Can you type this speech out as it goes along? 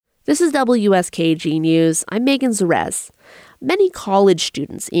This is WSKG News. I'm Megan Zerez. Many college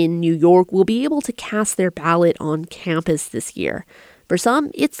students in New York will be able to cast their ballot on campus this year. For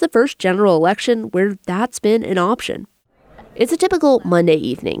some, it's the first general election where that's been an option. It's a typical Monday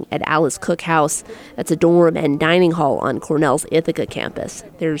evening at Alice Cook House. That's a dorm and dining hall on Cornell's Ithaca campus.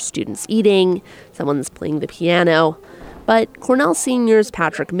 There's students eating, someone's playing the piano. But Cornell seniors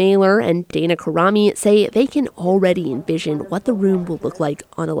Patrick Mailer and Dana Karami say they can already envision what the room will look like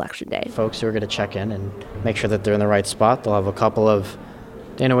on Election Day. Folks who are going to check in and make sure that they're in the right spot, they'll have a couple of,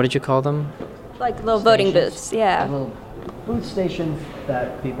 Dana, what did you call them? Like little voting booths, yeah. Little booth stations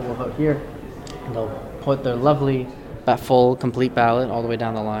that people will vote here. And they'll put their lovely, that full, complete ballot all the way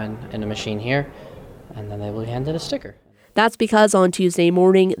down the line in a machine here, and then they will be handed a sticker. That's because on Tuesday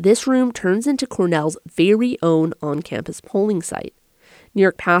morning, this room turns into Cornell's very own on-campus polling site. New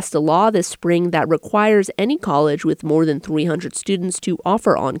York passed a law this spring that requires any college with more than 300 students to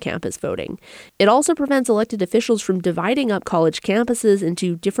offer on-campus voting. It also prevents elected officials from dividing up college campuses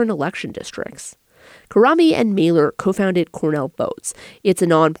into different election districts. Karami and Mailer co-founded Cornell Votes. It's a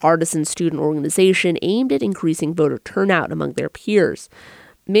nonpartisan student organization aimed at increasing voter turnout among their peers.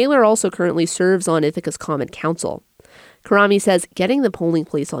 Mailer also currently serves on Ithaca's Common Council. Karami says getting the polling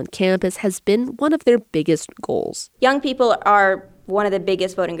place on campus has been one of their biggest goals. Young people are one of the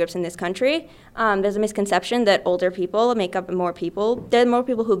biggest voting groups in this country. There's a misconception that older people make up more people. There are more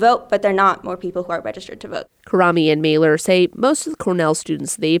people who vote, but they're not more people who are registered to vote. Karami and Mailer say most of the Cornell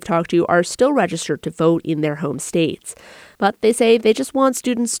students they've talked to are still registered to vote in their home states. But they say they just want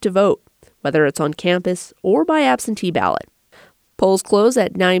students to vote, whether it's on campus or by absentee ballot. Polls close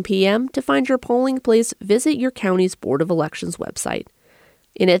at 9 p.m. To find your polling place, visit your county's Board of Elections website.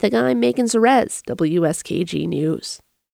 In Ithaca, I'm Megan Zerez, WSKG News.